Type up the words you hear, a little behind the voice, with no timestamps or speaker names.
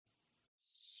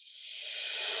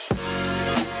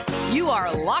You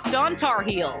are Locked On Tar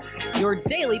Heels, your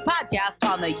daily podcast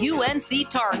on the UNC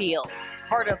Tar Heels,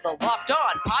 part of the Locked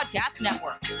On Podcast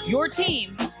Network, your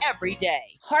team every day.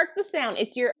 Hark the sound.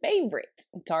 It's your favorite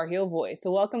Tar Heel voice.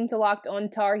 So welcome to Locked On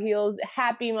Tar Heels.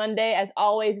 Happy Monday. As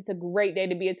always, it's a great day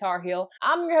to be a Tar Heel.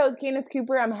 I'm your host, Candace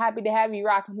Cooper. I'm happy to have you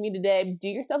rocking with me today. Do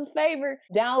yourself a favor.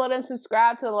 Download and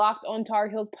subscribe to the Locked On Tar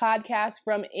Heels podcast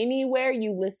from anywhere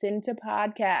you listen to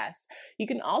podcasts. You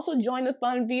can also join the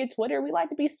fun via Twitter. We like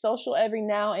to be social every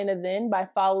now and then by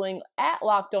following at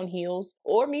Locked On Heels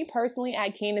or me personally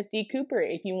at Candace D. Cooper.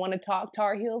 If you want to talk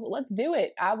Tar Heels, let's do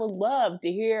it. I would love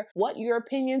to hear what your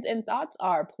opinions and thoughts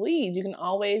are. Please, you can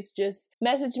always just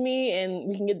message me and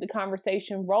we can get the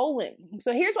conversation rolling.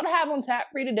 So here's what I have on tap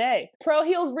for you today. Pro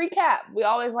Heels recap. We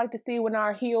always like to see when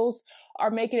our Heels are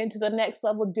making it to the next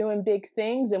level, doing big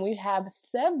things, and we have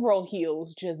several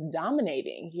Heels just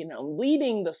dominating,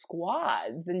 leading the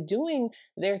squads and doing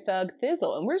their thug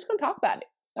thizzle, and we're just going to talk about it.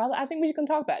 I think we're just going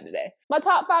to talk about it today. My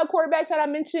top 5 quarterbacks that I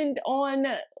mentioned on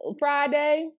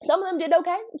Friday, some of them did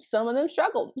okay, some of them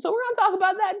struggled. So we're going to talk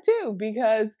about that too,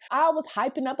 because I was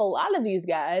hyping up a lot of these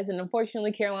guys, and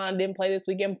unfortunately Carolina didn't play this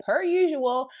weekend per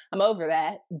usual. I'm over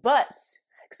that, but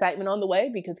excitement on the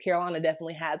way because Carolina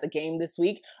definitely has a game this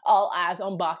week. All eyes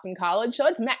on Boston College. So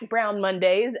it's Mac Brown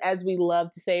Mondays, as we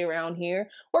love to say around here.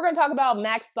 We're going to talk about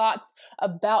Mac's thoughts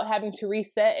about having to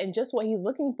reset and just what he's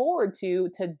looking forward to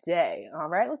today. All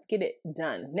right, let's get it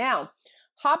done. Now,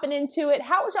 hopping into it,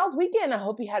 how was y'all's weekend? I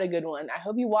hope you had a good one. I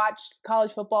hope you watched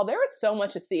college football. There was so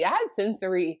much to see. I had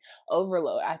sensory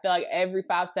overload. I felt like every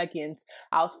 5 seconds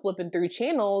I was flipping through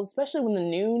channels, especially when the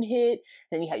noon hit.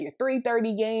 Then you had your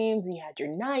 3:30 games and you had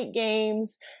your night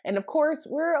games. And of course,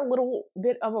 we're a little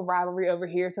bit of a rivalry over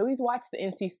here. So we watched the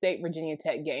NC State Virginia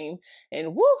Tech game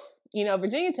and woof,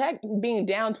 Virginia Tech being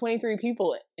down 23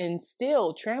 people and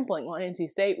still trampling on NC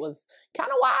State was kind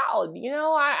of wild.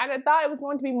 I thought it was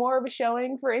going to be more of a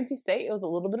showing for NC State. It was a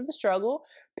little bit of a struggle.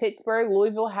 Pittsburgh,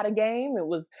 Louisville had a game. It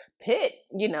was Pitt.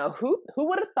 Who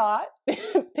would have thought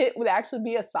Pitt would actually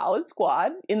be a solid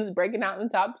squad breaking out in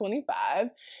the top 25?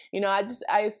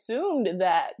 I assumed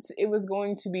that it was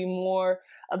going to be more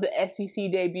of the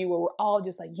SEC debut where we're all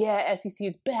just like, yeah, SEC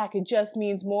is back. It just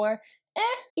means more.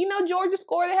 Georgia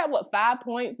scored. They had 5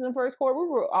 points in the first quarter. We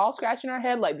were all scratching our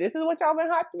head like, this is what y'all been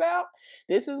hyped about?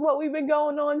 This is what we've been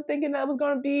going on thinking that was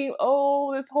going to be,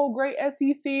 this whole great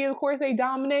SEC. Of course, they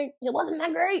dominate. It wasn't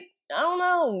that great. I don't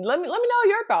know. Let me know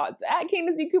your thoughts. At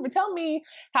Candace D. Cooper, tell me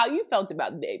how you felt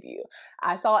about the debut.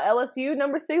 I saw LSU,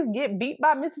 number 6, get beat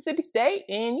by Mississippi State.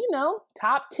 And,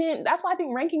 top 10. That's why I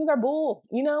think rankings are bull,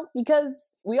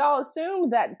 because we all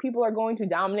assume that people are going to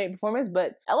dominate performance.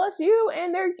 But LSU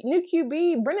and their new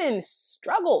QB, Brennan,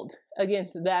 struggled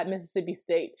against that Mississippi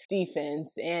State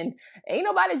defense. And ain't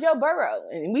nobody Joe Burrow.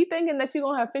 And we thinking that you're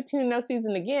going to have 15-0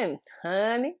 season again.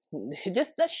 Honey,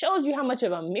 that shows you how much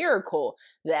of a miracle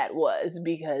that was,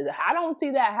 because I don't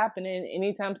see that happening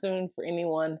anytime soon for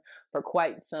anyone for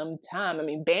quite some time. I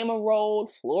mean, Bama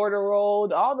rolled, Florida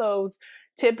rolled, all those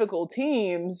typical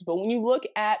teams. But when you look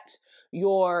at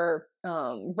your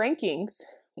rankings,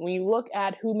 when you look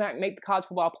at who might make the college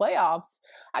football playoffs,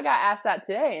 I got asked that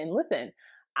today. And listen,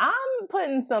 I'm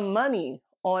putting some money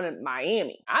on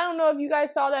Miami. I don't know if you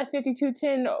guys saw that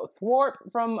 52-10 thwart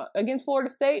against Florida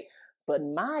State, but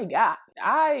my God,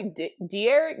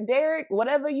 Derek,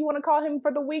 whatever you want to call him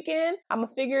for the weekend, I'm going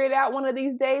to figure it out one of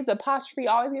these days. The apostrophe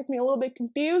always gets me a little bit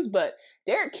confused, but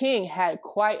Derek King had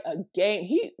quite a game.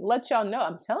 He let y'all know,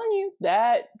 I'm telling you,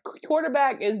 that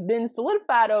quarterback has been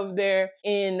solidified over there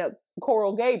in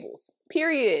Coral Gables,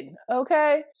 period.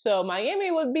 Okay, so Miami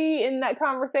would be in that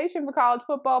conversation for college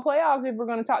football playoffs if we're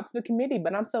going to talk to the committee,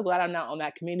 but I'm so glad I'm not on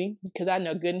that committee because I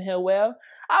know good and hell well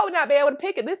I would not be able to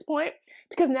pick at this point,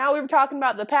 because now we were talking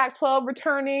about the Pac-12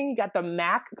 returning, you got the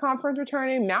MAC conference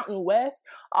returning, Mountain West,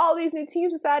 all these new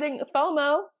teams deciding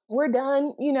FOMO. We're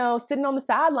done, sitting on the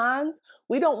sidelines.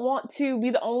 We don't want to be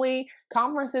the only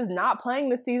conferences not playing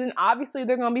this season. Obviously,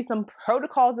 there are going to be some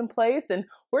protocols in place, and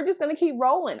we're just going to keep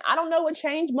rolling. I don't know what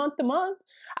changed month to month.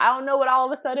 I don't know what all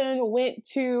of a sudden went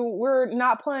to, we're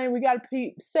not playing, we got to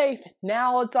be safe.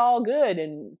 Now it's all good,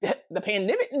 and the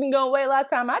pandemic didn't go away last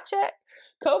time I checked.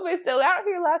 COVID's still out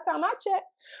here last time I checked.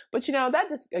 But that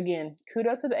just, again,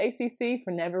 kudos to the ACC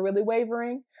for never really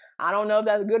wavering. I don't know if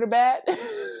that's good or bad.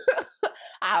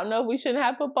 I don't know if we shouldn't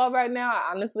have football right now.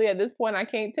 Honestly, at this point, I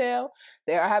can't tell.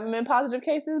 There haven't been positive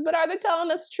cases, but are they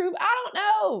telling us the truth? I don't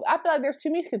know. I feel like there's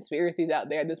too many conspiracies out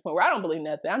there at this point where I don't believe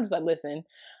nothing. I'm just like, listen,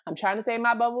 I'm trying to save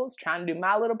my bubbles, trying to do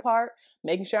my little part,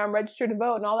 making sure I'm registered to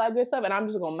vote and all that good stuff. And I'm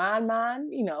just going to mind mine,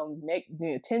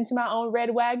 tend to my own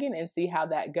red wagon and see how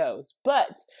that goes.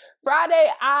 But Friday,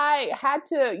 I had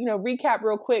to, recap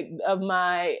real quick of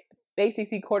my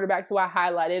ACC quarterbacks who I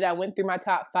highlighted. I went through my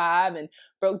top 5 and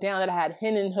broke down that I had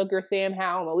Hendon Hooker, Sam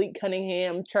Howell, Malik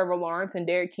Cunningham, Trevor Lawrence, and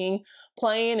Derek King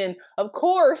playing. And of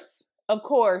course,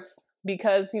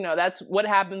 because, that's what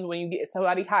happens when you get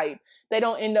somebody hype, they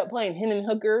don't end up playing. Hendon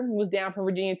Hooker was down for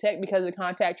Virginia Tech because of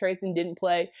contact tracing, didn't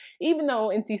play. Even though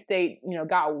NC State,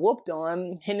 got whooped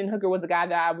on, Hendon Hooker was a guy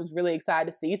that I was really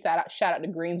excited to see. Shout out to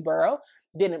Greensboro.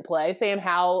 Didn't play. Sam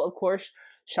Howell, of course,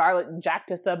 Charlotte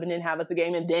jacked us up and didn't have us a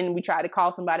game. And then we tried to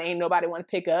call somebody, ain't nobody want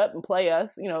to pick up and play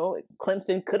us.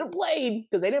 Clemson could have played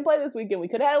because they didn't play this weekend. We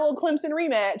could have had a little Clemson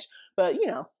rematch. But,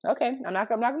 okay, I'm not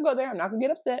going to go there. I'm not going to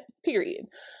get upset, period.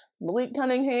 Malik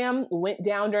Cunningham went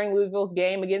down during Louisville's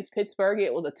game against Pittsburgh.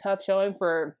 It was a tough showing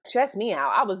stressed me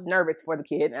out. I was nervous for the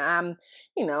kid. And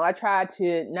I tried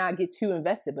to not get too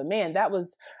invested, but man, that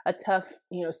was a tough,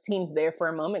 scene there for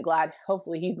a moment. Glad,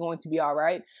 hopefully he's going to be all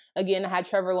right. Again, I had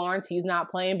Trevor Lawrence. He's not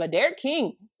playing, but Derek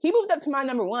King, he moved up to my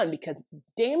number 1 because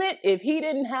damn it, if he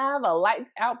didn't have a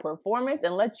lights out performance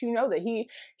and let you know that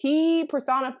he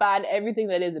personified everything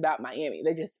that is about Miami.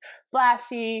 They're just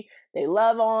flashy. They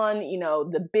love on,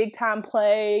 the big time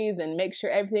plays and make sure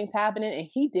everything's happening. And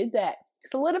he did that.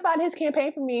 Solidified his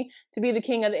campaign for me to be the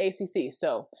king of the ACC.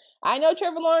 So I know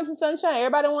Trevor Lawrence and Sunshine.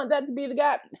 Everybody want that to be the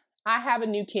guy. I have a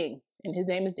new king, and his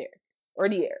name is Derek, or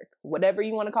Derek, whatever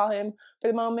you want to call him for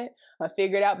the moment. I'll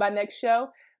figure it out by next show.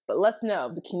 But let's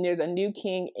know there's a new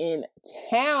king in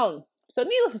town. So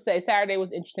needless to say, Saturday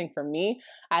was interesting for me.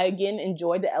 I again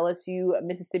enjoyed the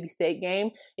LSU-Mississippi State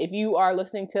game. If you are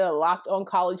listening to Locked On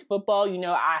College Football,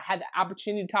 I had the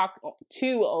opportunity to talk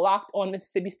to Locked On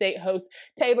Mississippi State host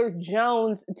Taylor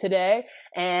Jones today,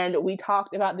 and we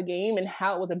talked about the game and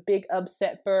how it was a big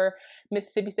upset for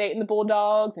Mississippi State and the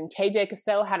Bulldogs, and KJ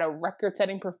Cassell had a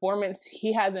record-setting performance.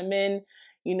 He hasn't been,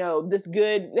 this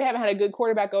good. They haven't had a good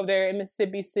quarterback over there in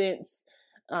Mississippi since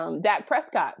Dak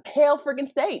Prescott. Hail freaking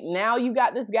State. Now you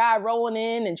got this guy rolling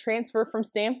in and transfer from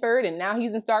Stanford, and now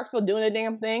he's in Starkville doing the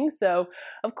damn thing. So,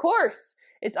 of course,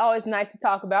 it's always nice to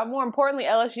talk about. More importantly,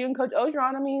 LSU and Coach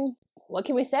Orgeron, what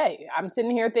can we say? I'm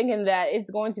sitting here thinking that it's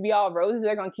going to be all roses.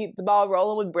 They're going to keep the ball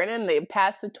rolling with Brennan. They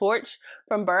passed the torch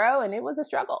from Burrow, and it was a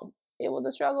struggle. It was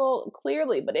a struggle,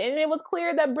 clearly. But it was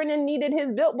clear that Brennan needed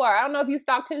his Built Bar. I don't know if you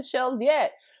stocked his shelves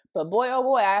yet. But boy, oh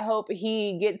boy, I hope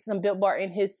he gets some Built Bar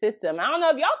in his system. I don't know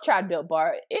if y'all tried Built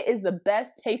Bar. It is the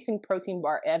best tasting protein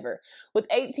bar ever. With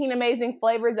 18 amazing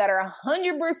flavors that are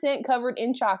 100% covered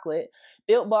in chocolate,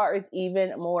 Built Bar is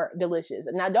even more delicious.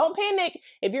 Now, don't panic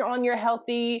if you're on your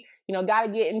healthy, got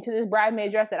to get into this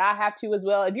bridesmaid dress that I have to as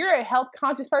well. If you're a health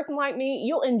conscious person like me,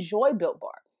 you'll enjoy Built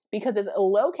Bar because it's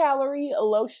low calorie,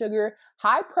 low sugar,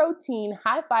 high protein,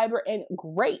 high fiber, and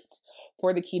great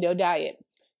for the keto diet.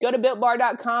 Go to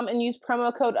BuiltBar.com and use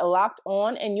promo code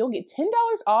LOCKEDON and you'll get $10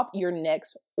 off your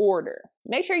next order.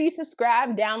 Make sure you subscribe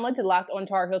and download to Locked On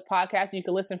Tar Heels podcast so you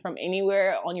can listen from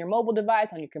anywhere on your mobile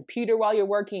device, on your computer while you're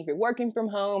working. If you're working from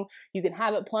home, you can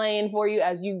have it playing for you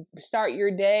as you start your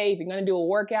day. If you're going to do a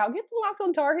workout, get some Locked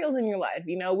On Tar Heels in your life.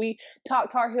 We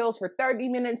talk Tar Heels for 30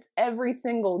 minutes every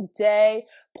single day.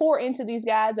 Pour into these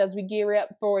guys as we gear up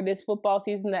for this football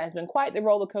season that has been quite the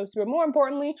roller coaster. But more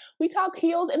importantly, we talk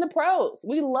heels in the pros.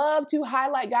 We love to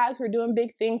highlight guys who are doing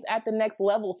big things at the next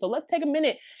level. So let's take a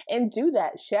minute and do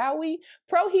that, shall we?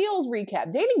 Pro Heels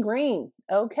recap. Danny Green,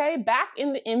 back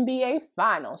in the NBA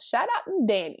Finals. Shout out to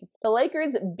Danny. The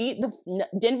Lakers beat the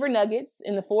Denver Nuggets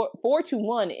in the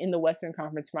 4-1 in the Western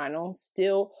Conference Finals.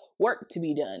 Still work to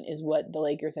be done is what the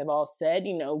Lakers have all said.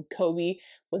 Kobe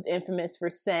was infamous for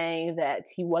saying that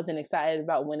he wasn't excited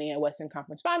about winning a Western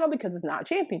Conference Final because it's not a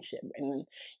championship. And,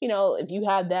 if you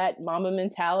have that Mamba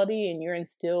mentality and you're in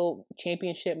still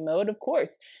championship mode, of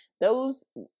course, those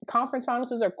conference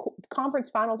finals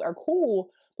are cool,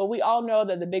 but we all know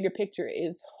that the bigger picture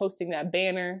is hosting that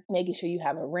banner, making sure you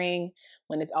have a ring.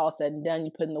 When it's all said and done,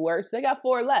 you put in the work. So they got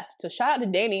 4 left. So shout out to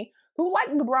Danny, who, like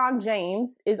LeBron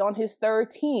James, is on his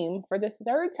 3rd team for the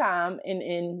 3rd time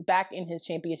back in his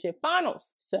championship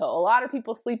finals. So a lot of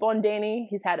people sleep on Danny.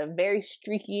 He's had a very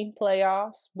streaky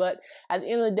playoffs, but at the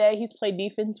end of the day, he's played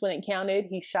defense when it counted.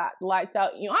 He shot lights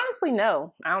out. Honestly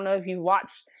know. I don't know if you've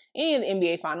watched any of the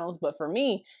NBA finals, but for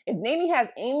me, if Danny has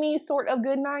any sort of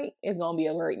good night, it's going to be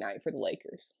a great night for the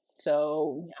Lakers.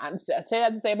 So I say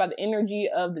that to say about the energy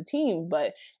of the team.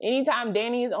 But anytime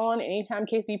Danny is on, anytime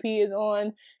KCP is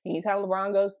on, anytime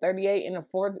LeBron goes 38 in the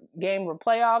fourth game of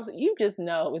playoffs, you just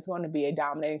know it's going to be a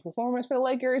dominating performance for the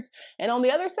Lakers. And on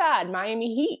the other side,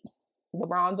 Miami Heat,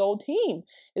 LeBron's old team,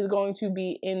 is going to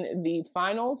be in the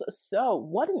finals. So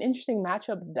what an interesting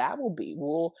matchup that will be.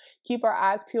 We'll keep our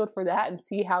eyes peeled for that and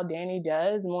see how Danny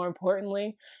does. More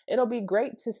importantly, it'll be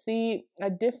great to see a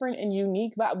different and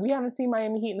unique vibe. We haven't seen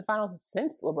Miami Heat in the finals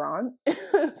since LeBron.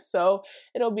 So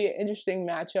it'll be an interesting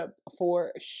matchup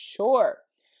for sure.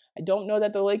 I don't know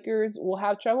that the Lakers will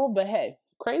have trouble, but hey,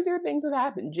 crazier things have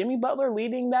happened. Jimmy Butler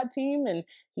leading that team, and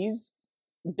he's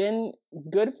been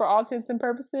good for all intents and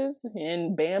purposes.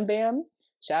 And Bam Bam,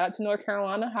 shout out to North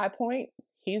Carolina, High Point.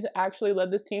 He's actually led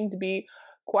this team to be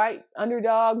quite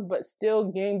underdog, but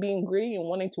still being greedy and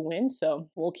wanting to win. So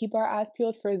we'll keep our eyes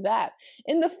peeled for that.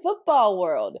 In the football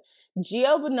world,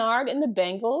 Gio Bernard and the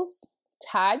Bengals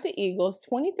tied the Eagles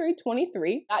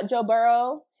 23-23. Got Joe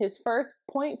Burrow his first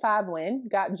 0.5 win.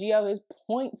 Got Gio his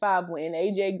 0.5 win.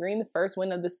 AJ Green the first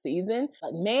win of the season.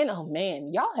 But man, oh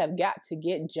man, y'all have got to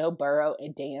get Joe Burrow a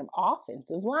damn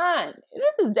offensive line.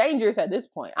 This is dangerous at this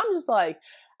point. I'm just like,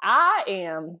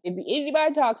 if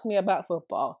anybody talks to me about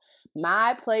football,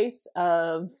 my place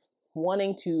of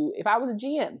wanting to, if I was a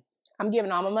GM, I'm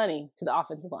giving all my money to the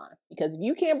offensive line. Because if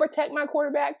you can't protect my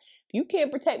quarterback, if you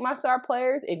can't protect my star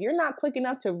players, if you're not quick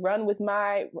enough to run with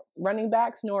my running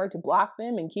backs in order to block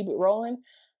them and keep it rolling,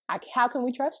 how can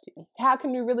we trust you? How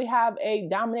can we really have a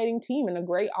dominating team and a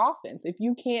great offense if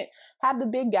you can't have the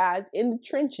big guys in the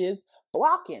trenches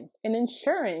blocking and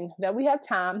ensuring that we have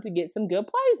time to get some good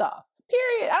plays off?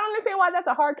 Period. I don't understand why that's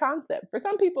a hard concept. For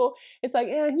some people, it's like,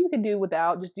 you can do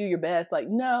without, just do your best. Like,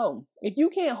 no. If you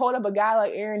can't hold up a guy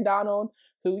like Aaron Donald,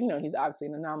 who, he's obviously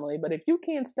an anomaly, but if you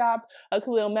can't stop a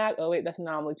Khalil Mack, oh wait, that's an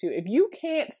anomaly too. If you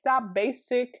can't stop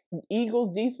basic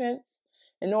Eagles defense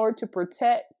in order to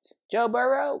protect Joe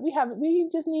Burrow, we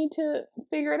just need to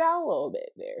figure it out a little bit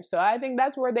there. So I think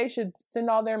that's where they should send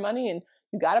all their money, and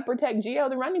you got to protect Gio,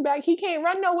 the running back. He can't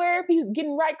run nowhere if he's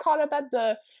getting caught up at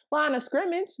the line of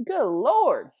scrimmage. Good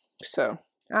Lord. So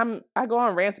I go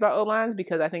on rants about O-lines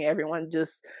because I think everyone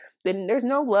there's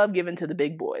no love given to the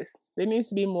big boys. There needs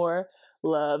to be more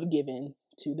love given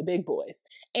to the big boys.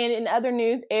 And in other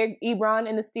news, Eric Ebron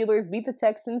and the Steelers beat the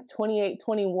Texans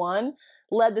 28-21,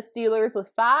 led the Steelers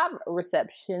with 5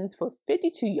 receptions for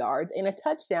 52 yards and a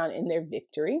touchdown in their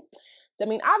victory. I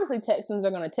mean, obviously Texans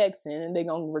are going to Texan and they're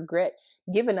going to regret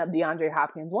giving up DeAndre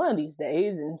Hopkins one of these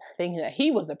days and thinking that he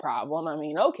was the problem. I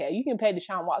mean, okay, you can pay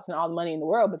Deshaun Watson all the money in the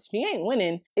world, but if he ain't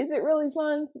winning, is it really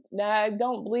fun? I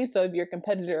don't believe so if your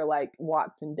competitor like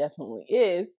Watson definitely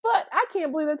is. But I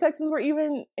can't believe the Texans were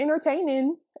even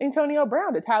entertaining Antonio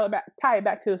Brown to tie it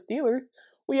back to the Steelers.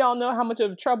 We all know how much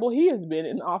of trouble he has been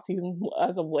in the offseason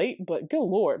as of late, but good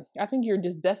Lord, I think you're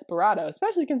just desperado,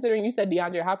 especially considering you said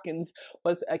DeAndre Hopkins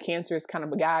was a cancerous kind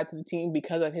of a guy to the team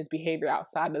because of his behavior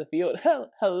outside of the field.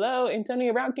 Hello,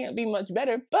 Antonio Brown can't be much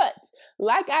better, but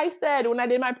like I said when I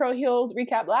did my Pro Heels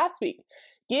recap last week,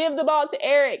 give the ball to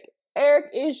Eric.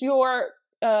 Eric is your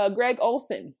Greg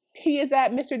Olsen. He is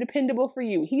that Mr. Dependable for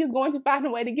you. He is going to find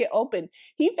a way to get open.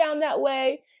 He found that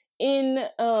way in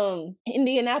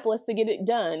Indianapolis to get it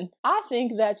done. I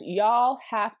think that y'all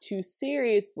have to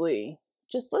seriously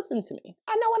just listen to me.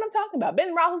 I know what I'm talking about.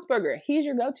 Ben Roethlisberger, he's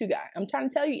your go-to guy. I'm trying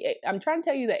to tell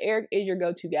you that Eric is your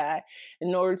go-to guy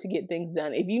in order to get things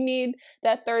done. If you need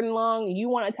that third and long, you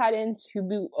want a tight end to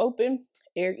be open,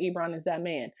 Eric Ebron is that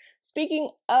man. Speaking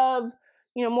of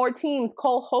more teams,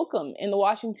 Cole Holcomb and the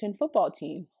Washington football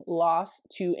team lost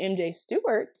to MJ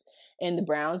Stewart and the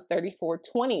Browns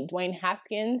 34-20. Dwayne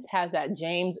Haskins has that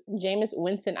Jameis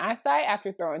Winston eyesight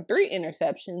after throwing 3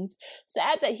 interceptions.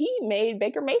 Sad that he made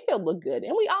Baker Mayfield look good.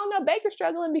 And we all know Baker's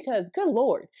struggling because, good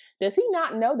Lord, does he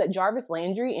not know that Jarvis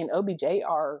Landry and OBJ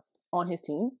are on his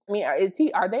team? I mean,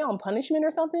 are they on punishment or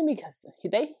something? Because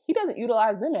he doesn't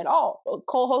utilize them at all.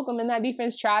 Cole Holcomb in that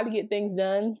defense tried to get things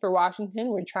done for Washington.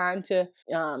 We're trying to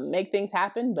make things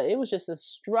happen, but it was just a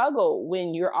struggle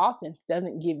when your offense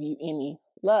doesn't give you any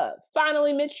love.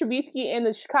 Finally, Mitch Trubisky and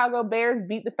the Chicago Bears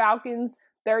beat the Falcons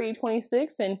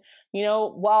 30-26. And,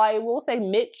 while I will say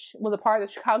Mitch was a part of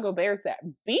the Chicago Bears that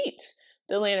beat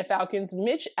the Atlanta Falcons,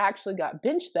 Mitch actually got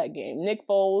benched that game. Nick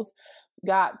Foles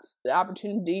got the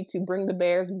opportunity to bring the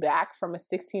Bears back from a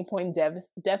 16-point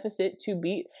deficit to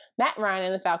beat Matt Ryan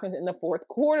and the Falcons in the fourth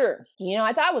quarter.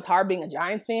 I thought it was hard being a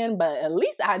Giants fan, but at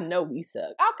least I know we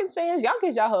suck. Falcons fans, y'all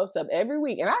get y'all hopes up every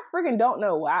week, and I freaking don't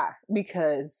know why,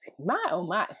 because my, oh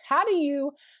my, how do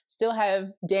you still have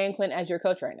Dan Quinn as your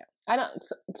coach right now?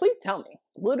 Please tell me.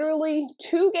 Literally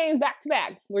 2 games back to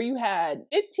back where you had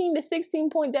 15 to 16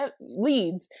 point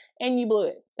leads and you blew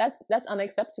it. That's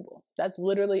unacceptable. That's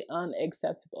literally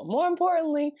unacceptable. More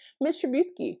importantly, Mitch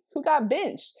Trubisky, who got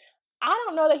benched. I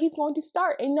don't know that he's going to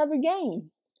start another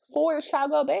game for the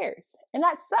Chicago Bears. And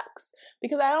that sucks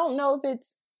because I don't know if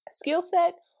it's skill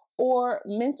set or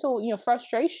mental,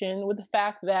 frustration with the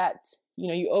fact that,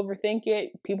 you overthink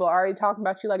it. People are already talking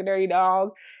about you like a dirty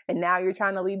dog. And now you're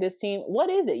trying to lead this team.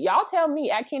 What is it? Y'all tell me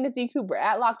at Candace D. Cooper,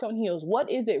 at Locked On Heels, what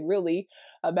is it really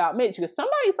about Mitch? Because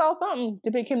somebody saw something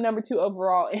to pick him number 2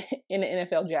 overall in the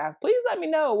NFL draft. Please let me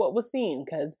know what was seen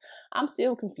because I'm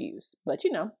still confused. But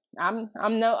I'm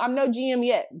no GM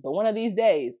yet. But one of these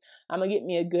days, I'm gonna get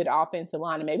me a good offensive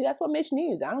line, and maybe that's what Mitch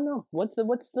needs. I don't know. What's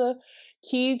the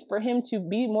key for him to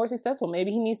be more successful?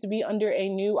 Maybe he needs to be under a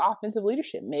new offensive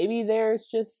leadership. Maybe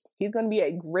he's going to be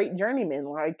a great journeyman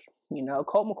like,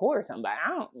 Colt McCoy or somebody.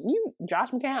 Josh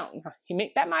McCown.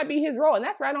 That might be his role, and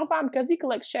that's right on fine because he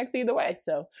collects checks either way.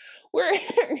 So we're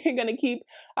going to keep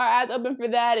our eyes open for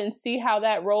that and see how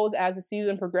that rolls as the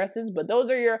season progresses. But those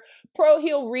are your Pro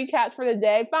Heel recaps for the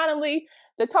day. Finally,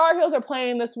 the Tar Heels are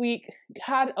playing this week.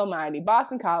 God almighty,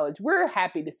 Boston College, we're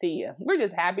happy to see you. We're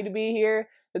just happy to be here.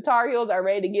 The Tar Heels are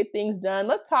ready to get things done.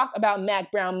 Let's talk about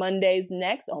Mack Brown Mondays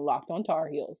next on Locked On Tar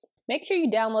Heels. Make sure you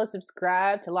download,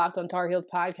 subscribe to Locked On Tar Heels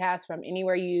podcast from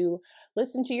anywhere you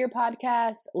listen to your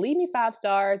podcast. Leave me 5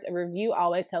 stars. A review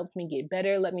always helps me get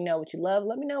better. Let me know what you love.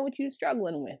 Let me know what you're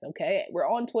struggling with, okay? We're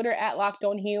on Twitter at Locked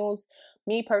On Heels.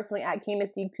 Me personally at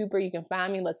Candace D. Cooper. You can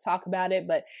find me. Let's talk about it.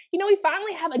 But, we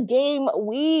finally have a game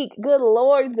week. Good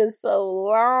Lord, it's been so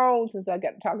long since I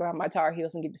got to talk about my Tar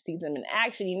Heels and get to see them in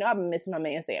action. I've been missing my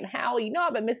man Sam Howell.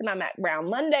 I've been missing my Mack Brown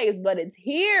Mondays, but it's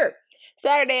here.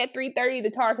 Saturday at 3:30, the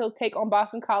Tar Heels take on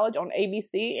Boston College on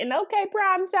ABC. And okay,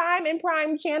 prime time and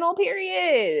prime channel,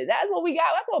 period. That's what we got.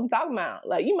 That's what I'm talking about.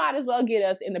 Like, you might as well get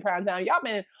us in the prime time. Y'all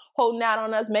been holding out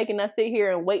on us, making us sit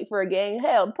here and wait for a game.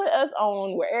 Hell, put us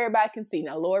on where everybody can see.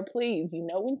 Now, Lord, please,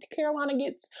 when Carolina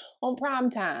gets on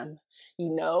prime time,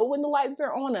 when the lights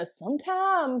are on us,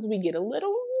 sometimes we get a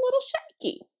little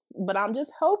shaky. But I'm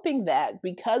just hoping that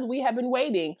because we have been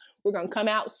waiting, we're going to come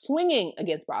out swinging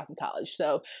against Boston College.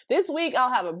 So this week,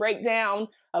 I'll have a breakdown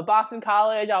of Boston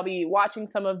College. I'll be watching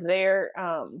some of their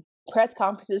press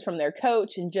conferences from their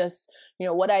coach and just,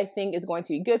 what I think is going to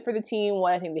be good for the team,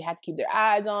 what I think they have to keep their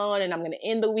eyes on. And I'm going to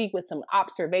end the week with some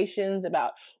observations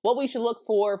about what we should look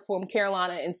for from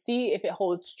Carolina and see if it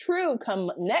holds true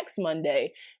come next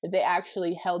Monday, if they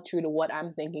actually held true to what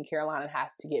I'm thinking Carolina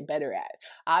has to get better at.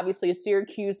 Obviously,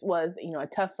 Syracuse was, a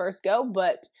tough first go,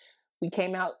 but we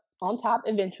came out on top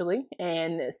eventually,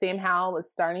 and Sam Howell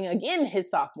was starting again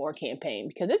his sophomore campaign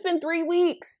because it's been 3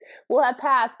 weeks will have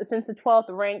passed since the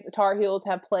 12th ranked Tar Heels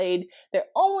have played their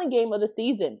only game of the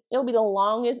season. It'll be the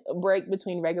longest break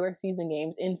between regular season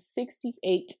games in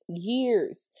 68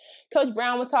 years. Coach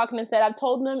Brown was talking and said, I've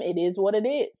told them it is what it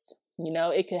is.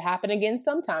 It could happen again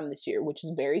sometime this year, which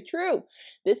is very true.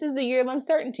 This is the year of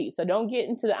uncertainty. So don't get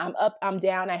into the I'm up, I'm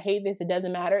down, I hate this, it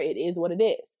doesn't matter. It is what it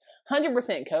is.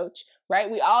 100%, coach, right?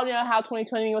 We all know how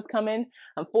 2020 was coming.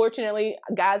 Unfortunately,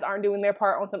 guys aren't doing their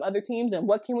part on some other teams. And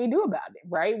what can we do about it,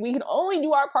 right? We can only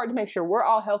do our part to make sure we're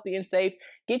all healthy and safe,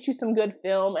 get you some good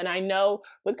film. And I know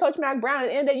with Coach Mack Brown, at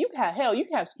the end of the day, you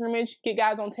can have scrimmage, get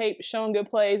guys on tape, showing good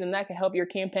plays, and that can help your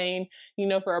campaign,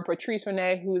 for a Patrice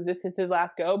Rene, this is his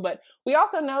last go. But we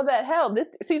also know that,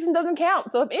 this season doesn't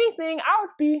count. So if anything, I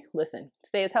would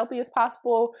stay as healthy as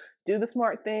possible, do the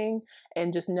smart thing,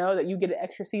 and just know that you get an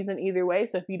extra season either way.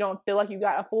 So if you don't feel like you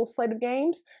got a full slate of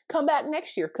games, come back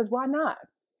next year, because why not?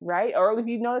 Right? Or if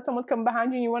you know that someone's coming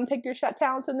behind you and you want to take your shot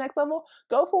talent to the next level,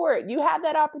 go for it. You have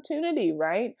that opportunity,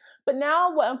 right? But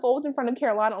now what unfolds in front of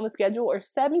Carolina on the schedule are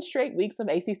 7 straight weeks of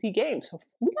ACC games. So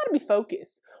we got to be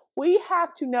focused. We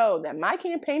have to know that my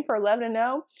campaign for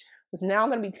 11-0 is now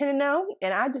going to be 10-0,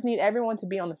 and I just need everyone to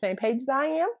be on the same page as I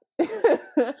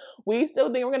am. We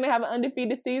still think we're going to have an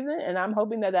undefeated season, and I'm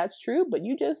hoping that that's true, but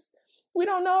we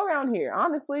don't know around here.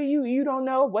 Honestly, you don't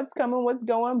know what's coming, what's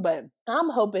going, but I'm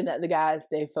hoping that the guys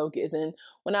stay focused. And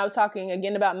when I was talking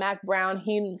again about Mack Brown,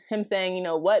 him saying,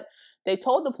 what they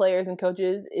told the players and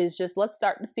coaches is just, let's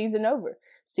start the season over.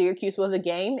 Syracuse was a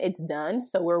game. It's done.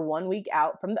 So we're 1 week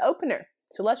out from the opener.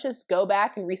 So let's just go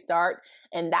back and restart.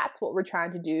 And that's what we're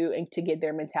trying to do and to get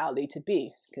their mentality to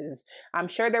be. Because I'm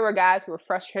sure there were guys who were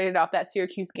frustrated off that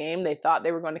Syracuse game. They thought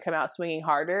they were going to come out swinging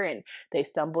harder and they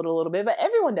stumbled a little bit. But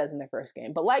everyone does in their first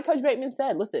game. But like Coach Bateman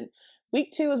said, listen, Week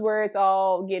 2 is where it's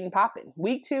all getting popping.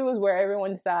 Week 2 is where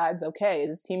everyone decides, okay, is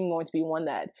this team going to be one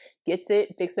that gets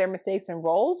it, fix their mistakes and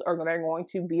rolls, or they're going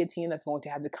to be a team that's going to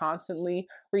have to constantly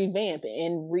revamp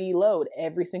and reload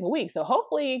every single week. So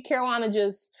hopefully Carolina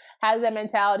just has that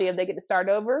mentality of they get to start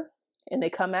over and they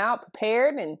come out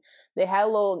prepared, and they had a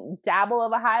little dabble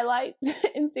of a highlight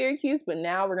in Syracuse, but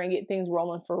now we're going to get things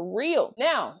rolling for real.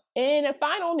 Now, in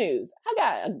final news, I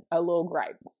got a little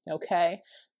gripe, okay?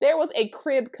 There was a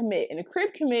crib commit, and a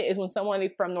crib commit is when somebody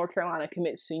from North Carolina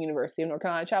commits to University of North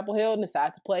Carolina Chapel Hill and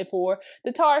decides to play for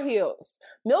the Tar Heels.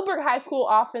 Millbrook High School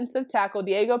offensive tackle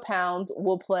Diego Pounds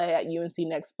will play at UNC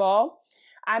next fall.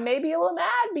 I may be a little mad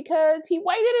because he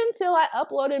waited until I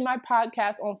uploaded my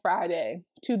podcast on Friday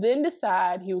to then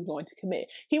decide he was going to commit.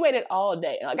 He waited all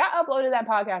day. Like, I uploaded that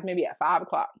podcast maybe at 5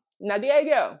 o'clock. Now,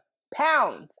 Diego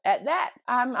Pounds, at that,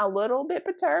 I'm a little bit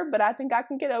perturbed, but I think I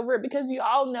can get over it because you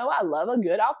all know I love a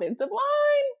good offensive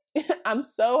line. I'm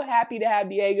so happy to have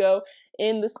Diego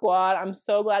in the squad. I'm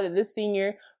so glad that this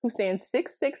senior, who stands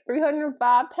 6'6",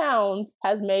 305 pounds,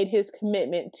 has made his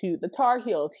commitment to the Tar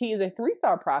Heels. He is a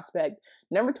 3-star prospect,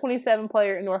 number 27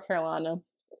 player in North Carolina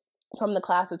from the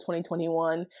class of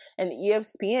 2021, and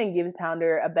ESPN gives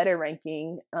Pounder a better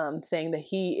ranking, saying that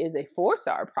he is a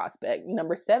 4-star prospect,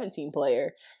 number 17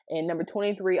 player, and number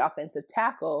 23 offensive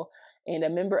tackle, and a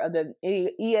member of the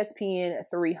ESPN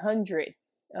 300.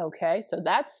 Okay, so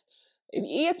that's, if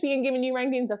ESPN giving you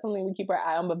rankings, that's something we keep our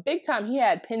eye on. But big time, he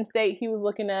had Penn State he was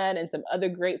looking at and some other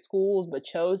great schools, but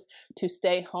chose to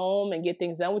stay home and get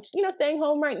things done, which, you know, staying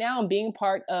home right now and being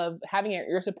part of having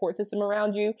your support system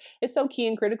around you is so key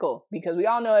and critical, because we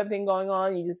all know everything going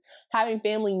on. You just having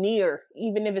family near,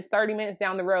 even if it's 30 minutes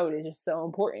down the road, is just so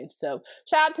important. So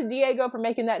shout out to Diego for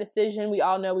making that decision. We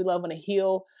all know we love when a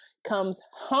heel comes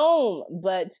home,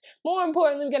 but more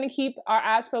importantly, we're going to keep our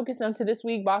eyes focused onto this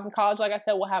week. Boston College, like I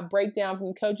said, will have breakdown from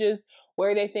the coaches,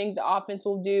 where they think the offense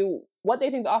will do, what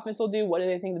they think the offense will do, what do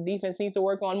they think the defense needs to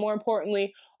work on. More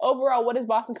importantly, overall, what is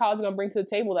Boston College going to bring to the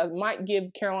table that might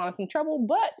give Carolina some trouble,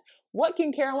 but what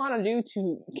can Carolina do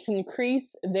to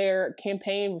increase their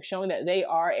campaign of showing that they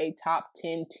are a top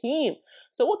 10 team?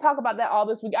 So we'll talk about that all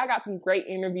this week. I got some great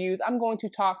interviews. I'm going to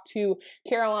talk to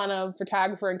Carolina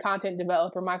photographer and content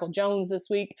developer Michael Jones this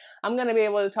week. I'm going to be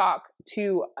able to talk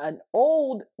to an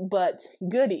old but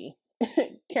goodie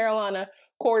Carolina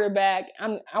quarterback.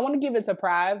 I want to give it a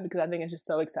surprise because I think it's just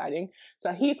so exciting.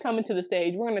 So he's coming to the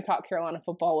stage. We're going to talk Carolina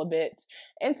football a bit,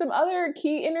 and some other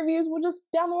key interviews will just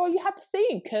down the road you have to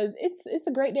see, because it's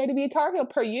a great day to be a Tar Heel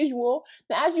per usual.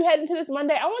 Now, as you head into this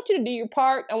Monday, I want you to do your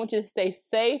part. I want you to stay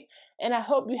safe, and I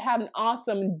hope you have an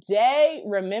awesome day.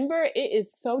 Remember, it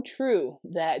is so true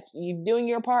that you doing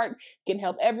your part can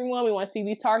help everyone. We want to see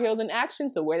these Tar Heels in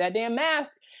action, so wear that damn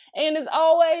mask. And as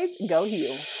always, go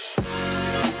Heel.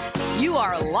 You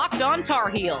are Locked On Tar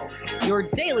Heels, your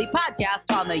daily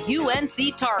podcast on the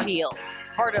UNC Tar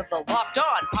Heels, part of the Locked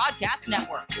On Podcast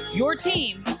Network, your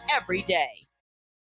team every day.